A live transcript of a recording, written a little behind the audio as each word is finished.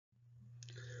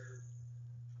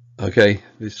Okay,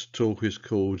 this talk is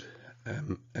called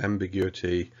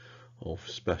Ambiguity of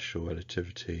Special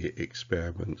Relativity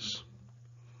Experiments.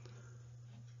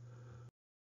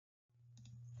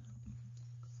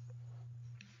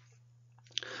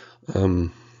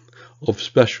 Of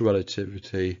special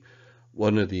relativity,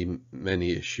 one of the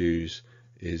many issues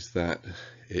is that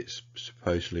it's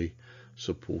supposedly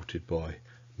supported by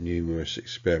numerous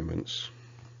experiments.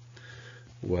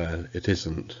 Well, it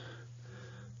isn't.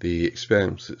 The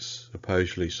experiments that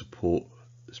supposedly support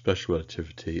special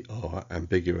relativity are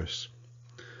ambiguous.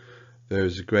 There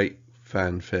is a great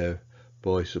fanfare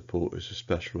by supporters of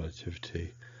special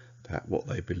relativity that what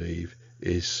they believe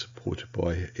is supported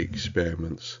by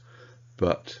experiments,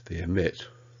 but they omit,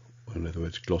 or in other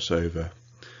words gloss over,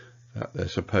 that their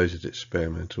supposed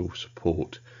experimental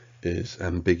support is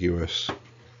ambiguous.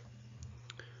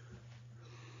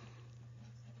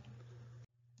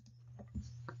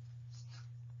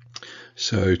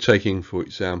 So taking for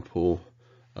example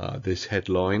this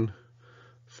headline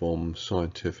from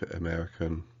Scientific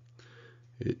American,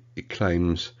 it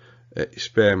claims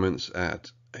experiments at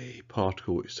a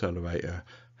particle accelerator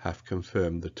have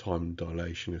confirmed the time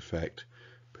dilation effect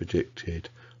predicted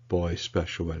by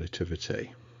special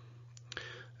relativity.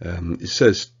 It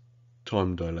says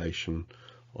time dilation.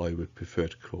 I would prefer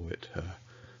to call it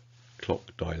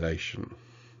clock dilation,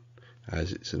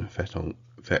 as it's an effect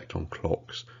on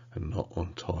clocks and not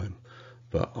on time,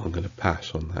 but I'm going to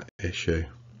pass on that issue.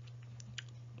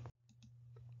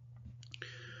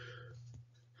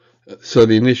 So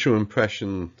the initial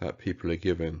impression that people are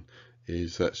given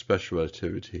is that special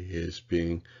relativity is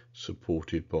being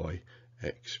supported by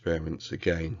experiments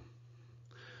again,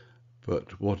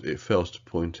 but what it fails to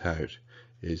point out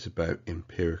is about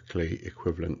empirically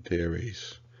equivalent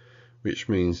theories, which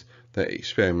means that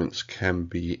experiments can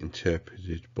be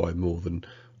interpreted by more than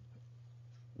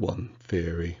one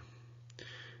theory.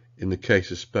 In the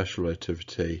case of special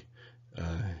relativity,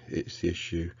 it's the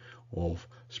issue of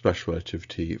special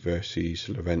relativity versus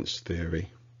Lorentz theory.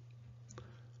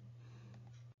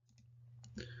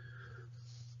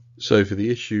 So for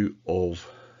the issue of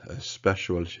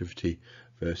special relativity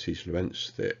versus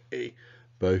Lorentz theory,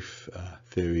 both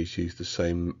theories use the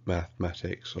same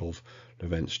mathematics of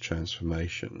Lorentz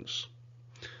transformations.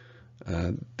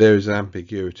 There is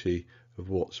ambiguity of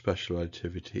what special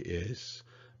relativity is,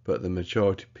 but the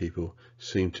majority of people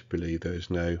seem to believe there is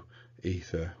no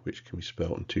ether, which can be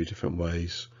spelt in two different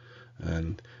ways,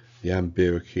 and the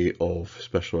ambiguity of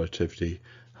special relativity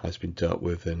has been dealt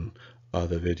with in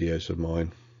other videos of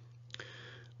mine,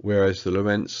 whereas the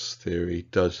Lorentz theory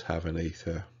does have an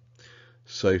ether.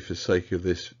 So for the sake of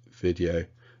this video,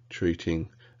 treating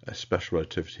a special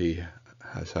relativity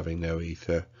as having no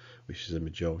ether, which is a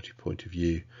majority point of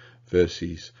view,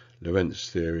 versus Lorentz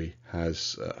theory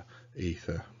has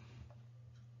ether.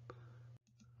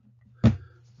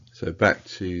 So back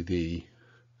to the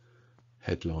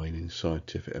headline in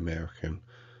Scientific American.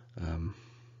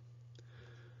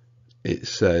 It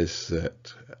says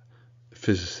that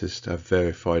physicists have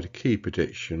verified a key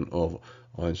prediction of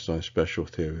Einstein's special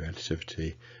theory of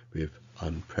relativity with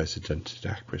unprecedented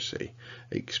accuracy.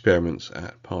 Experiments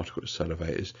at particle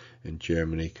accelerators in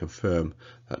Germany confirm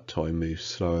that time moves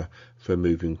slower for a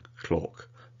moving clock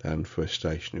than for a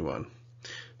stationary one.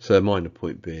 So the minor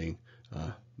point being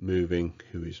moving,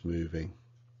 who is moving.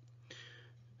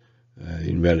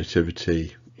 In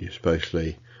relativity, you're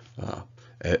supposedly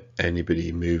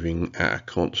anybody moving at a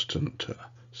constant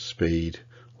speed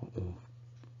or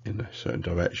in a certain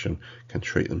direction can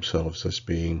treat themselves as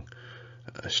being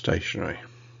stationary.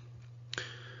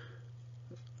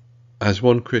 As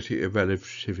one critic of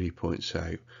relativity points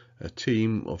out, a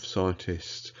team of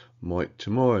scientists might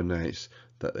tomorrow announce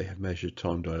that they have measured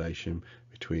time dilation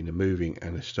between a moving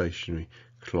and a stationary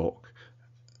clock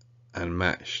and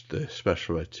matched the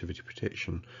special relativity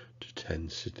prediction to 10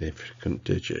 significant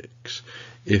digits.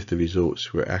 If the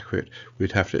results were accurate,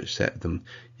 we'd have to accept them,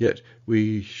 yet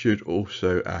we should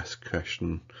also ask the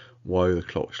question why the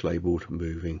clock's labelled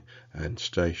moving and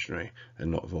stationary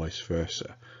and not vice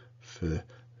versa, for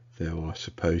there are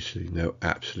supposedly no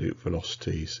absolute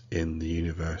velocities in the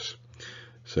universe.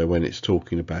 So when it's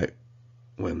talking about,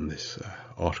 when this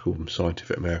article from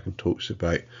Scientific American talks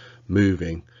about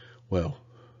moving, well,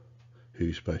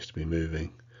 who's supposed to be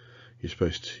moving? You're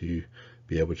supposed to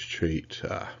be able to treat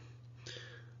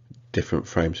different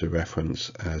frames of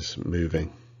reference as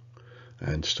moving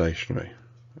and stationary.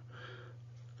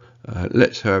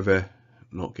 Let's, however,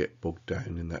 not get bogged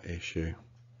down in that issue.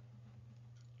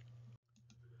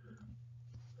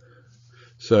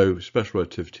 So special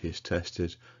relativity is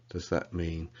tested. Does that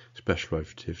mean special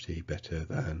relativity better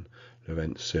than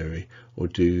Lorentz theory, or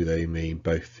do they mean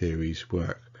both theories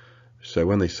work? So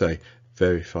when they say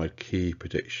verified key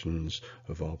predictions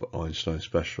of Albert Einstein's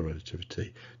special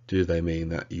relativity, do they mean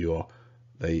that you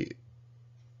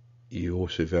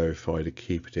also verified a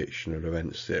key prediction of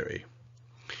Lorentz theory?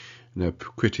 Now,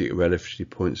 critic of relativity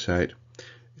points out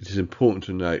it is important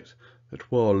to note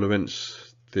that while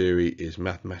Lorentz theory is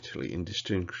mathematically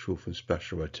indistinguishable from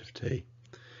special relativity,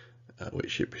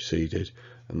 which it preceded,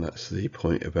 and that's the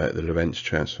point about the Lorentz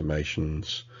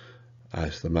transformations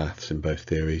as the maths in both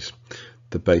theories,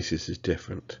 the basis is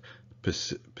different.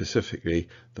 Specifically,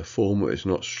 the former is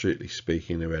not strictly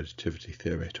speaking a relativity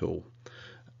theory at all,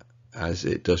 as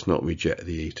it does not reject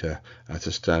the ether as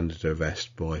a standard of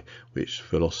rest by which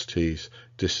velocities,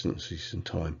 distances and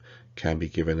time can be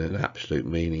given an absolute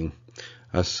meaning.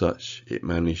 As such, it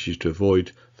manages to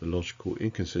avoid the logical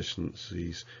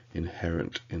inconsistencies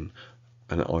inherent in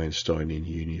an Einsteinian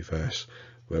universe,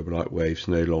 where light waves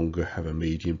no longer have a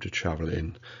medium to travel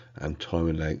in, and time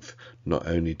and length not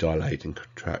only dilate and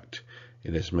contract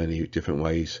in as many different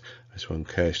ways as one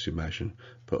cares to imagine,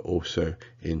 but also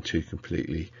in two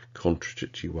completely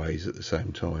contradictory ways at the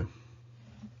same time.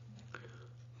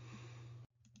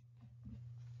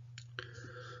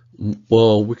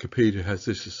 Well, Wikipedia has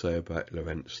this to say about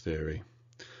Lorentz theory.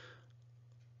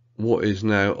 What is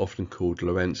now often called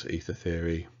Lorentz ether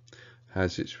theory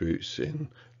has its roots in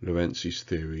Lorentz's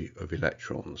theory of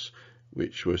electrons,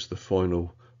 which was the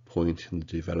final point in the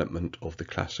development of the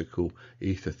classical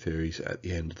ether theories at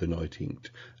the end of the 19th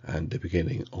and the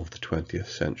beginning of the 20th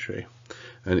century.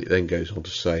 And it then goes on to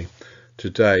say,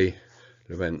 today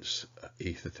Lorentz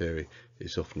ether theory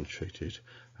is often treated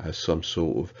as some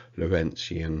sort of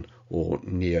Lorentzian or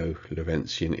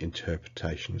neo-Lorentzian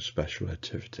interpretation of special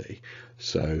relativity.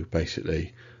 So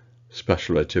basically,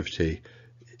 special relativity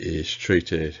is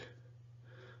treated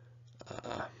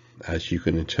as you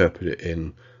can interpret it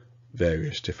in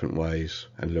various different ways,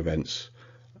 and Lorentz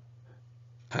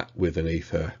with an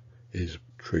ether is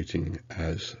treating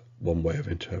as one way of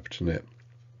interpreting it.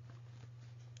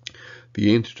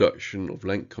 The introduction of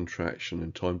length contraction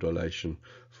and time dilation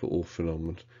for all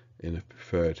phenomena in a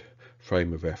preferred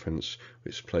frame of reference,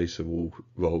 which plays the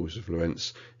roles of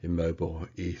Lorentz in mobile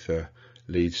ether,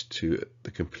 leads to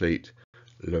the complete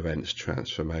Lorentz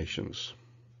transformations.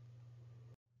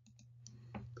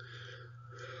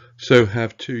 So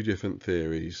have two different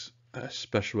theories,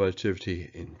 special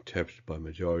relativity interpreted by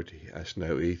majority as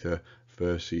no ether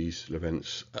versus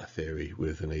Lorentz theory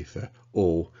with an ether,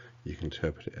 or you can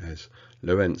interpret it as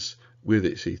Lorentz with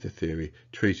its ether theory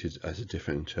treated as a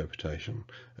different interpretation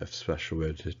of special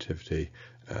relativity,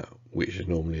 which is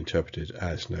normally interpreted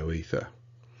as no ether.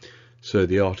 So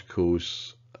the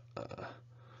articles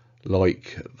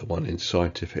like the one in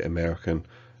Scientific American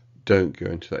don't go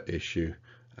into that issue,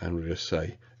 and we'll just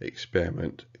say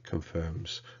experiment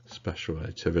confirms special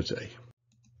relativity.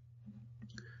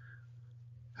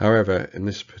 However, in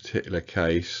this particular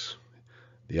case,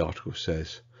 the article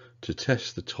says, to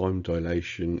test the time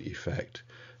dilation effect,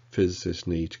 physicists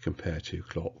need to compare two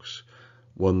clocks,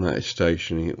 one that is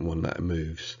stationary and one that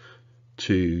moves.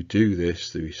 To do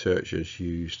this, the researchers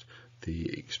used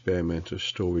the experimental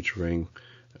storage ring,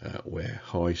 where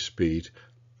high-speed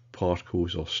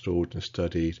particles are stored and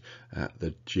studied at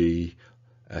the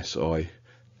GSI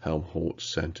Helmholtz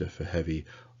Center for Heavy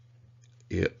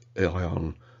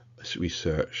Ion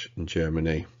Research in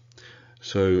Germany.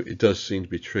 So it does seem to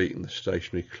be treating the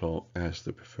stationary clock as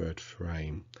the preferred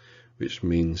frame, which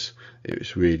means it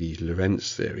was really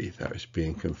Lorentz theory that was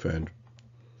being confirmed.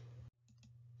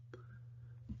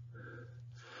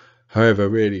 However,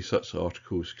 really such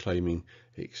articles claiming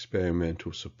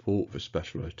experimental support for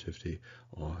special relativity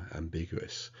are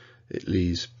ambiguous. It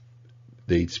leads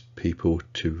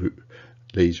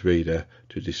reader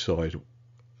to decide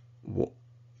what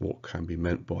can be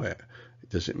meant by it.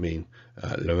 Does it mean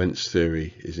Lorentz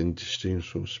theory is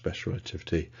indistinguishable from special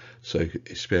relativity, so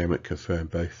experiment confirm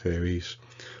both theories?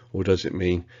 Or does it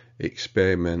mean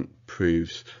experiment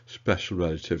proves special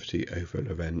relativity over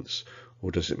Lorentz?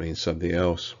 Or does it mean something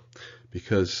else?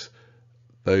 Because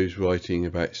those writing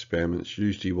about experiments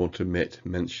usually want to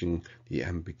mention the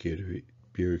ambiguity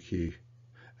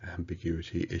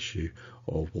issue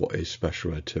of what is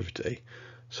special relativity.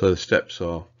 So the steps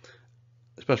are: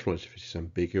 special relativity is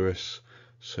ambiguous,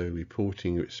 so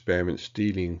reporting experiments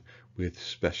dealing with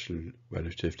special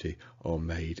relativity are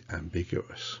made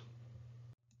ambiguous.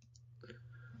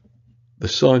 The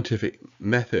scientific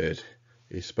method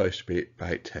is supposed to be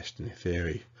about testing a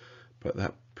theory, but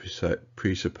that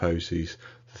presupposes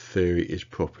the theory is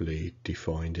properly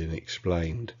defined and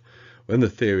explained. When the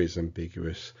theory is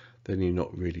ambiguous, then you're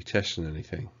not really testing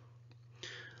anything.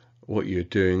 What you're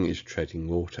doing is treading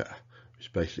water,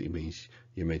 which basically means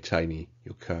you're maintaining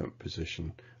your current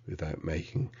position without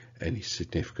making any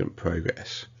significant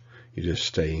progress. You're just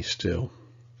staying still.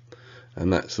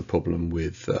 And that's the problem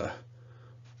with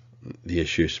the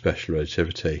issue of special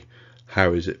relativity.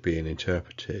 How is it being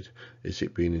interpreted? Is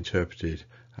it being interpreted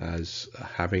as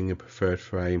having a preferred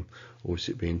frame, or is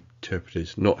it being interpreted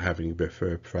as not having a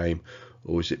preferred frame,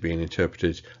 or is it being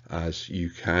interpreted as you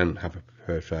can have a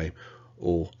preferred frame,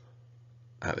 or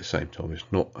at the same time it's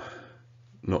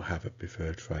not have a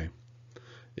preferred frame?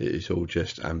 It is all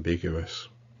just ambiguous.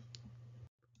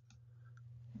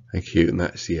 Thank you, and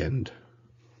that's the end.